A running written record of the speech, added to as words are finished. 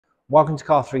Welcome to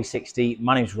Car 360.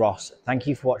 My name's Ross. Thank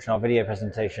you for watching our video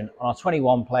presentation on our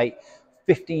 21 plate,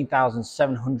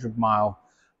 15,700 mile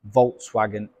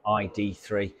Volkswagen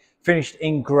ID3. Finished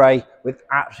in grey with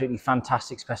absolutely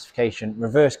fantastic specification.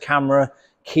 Reverse camera,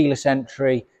 keyless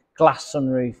entry, glass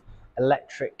sunroof,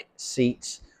 electric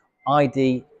seats,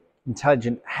 ID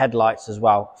intelligent headlights as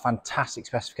well. Fantastic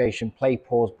specification, play,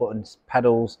 pause buttons,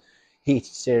 pedals,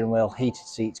 heated steering wheel, heated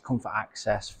seats, comfort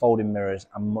access, folding mirrors,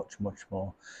 and much, much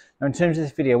more. Now, in terms of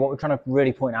this video, what we're trying to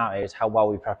really point out here is how well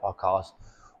we prep our cars.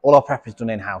 All our prep is done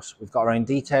in-house. We've got our own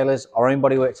detailers, our own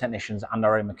bodywork technicians, and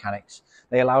our own mechanics.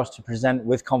 They allow us to present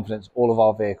with confidence all of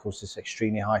our vehicles to this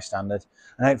extremely high standard.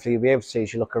 And hopefully you'll be able to see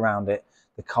as you look around it,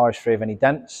 the car is free of any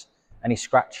dents, any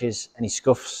scratches, any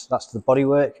scuffs. That's the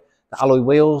bodywork. The alloy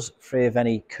wheels, free of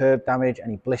any curb damage,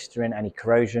 any blistering, any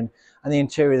corrosion, and the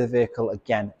interior of the vehicle,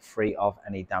 again, free of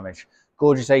any damage.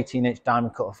 Gorgeous 18-inch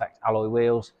diamond cut effect alloy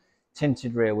wheels,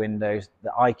 tinted rear windows,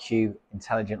 the IQ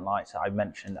intelligent lights that I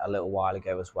mentioned a little while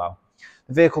ago as well.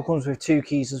 The vehicle comes with 2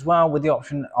 keys as well, with the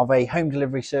option of a home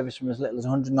delivery service from as little as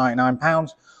 £199,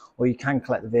 or you can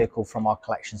collect the vehicle from our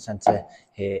collection centre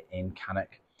here in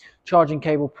Cannock. Charging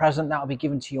cable present, that will be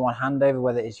given to you on handover,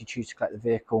 whether it is you choose to collect the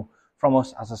vehicle from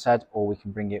us, as I said, or we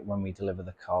can bring it when we deliver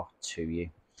the car to you.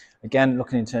 Again,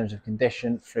 looking in terms of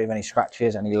condition, free of any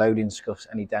scratches, any loading scuffs,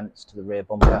 any dents to the rear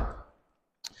bumper.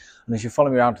 And as you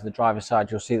follow me around to the driver's side,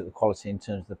 you'll see that the quality in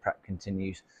terms of the prep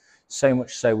continues. So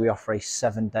much so, we offer a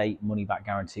 7-day money-back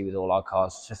guarantee with all our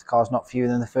cars. So if the car's not for you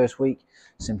within the first week,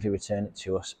 simply return it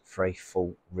to us for a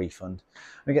full refund.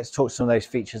 We get to talk to some of those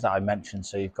features that I mentioned.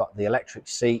 So you've got the electric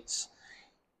seats,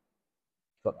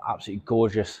 you've got the absolutely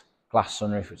gorgeous glass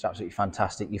sunroof, which is absolutely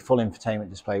fantastic. Your full infotainment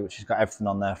display, which has got everything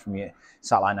on there from your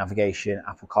satellite navigation,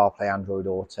 Apple CarPlay, Android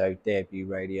Auto, DAB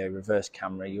radio, reverse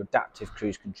camera, your adaptive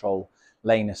cruise control,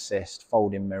 lane assist,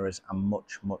 folding mirrors, and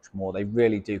much, much more. They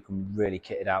really do come really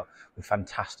kitted out with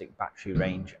fantastic battery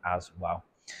range as well.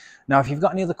 Now, if you've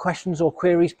got any other questions or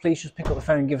queries, please just pick up the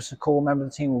phone and give us a call. A member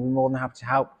of the team will be more than happy to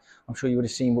help. I'm sure you would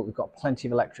have seen, but we've got plenty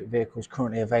of electric vehicles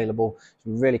currently available. So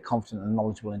we're really confident and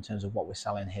knowledgeable in terms of what we're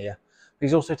selling here.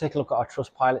 Please also take a look at our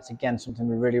Trustpilots. Again, something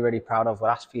we're really, really proud of.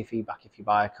 We'll ask for your feedback if you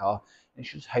buy a car. And it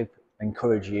should hope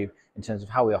encourage you in terms of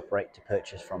how we operate to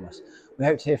purchase from us. We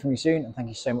hope to hear from you soon, and thank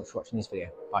you so much for watching this video.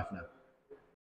 Bye for now.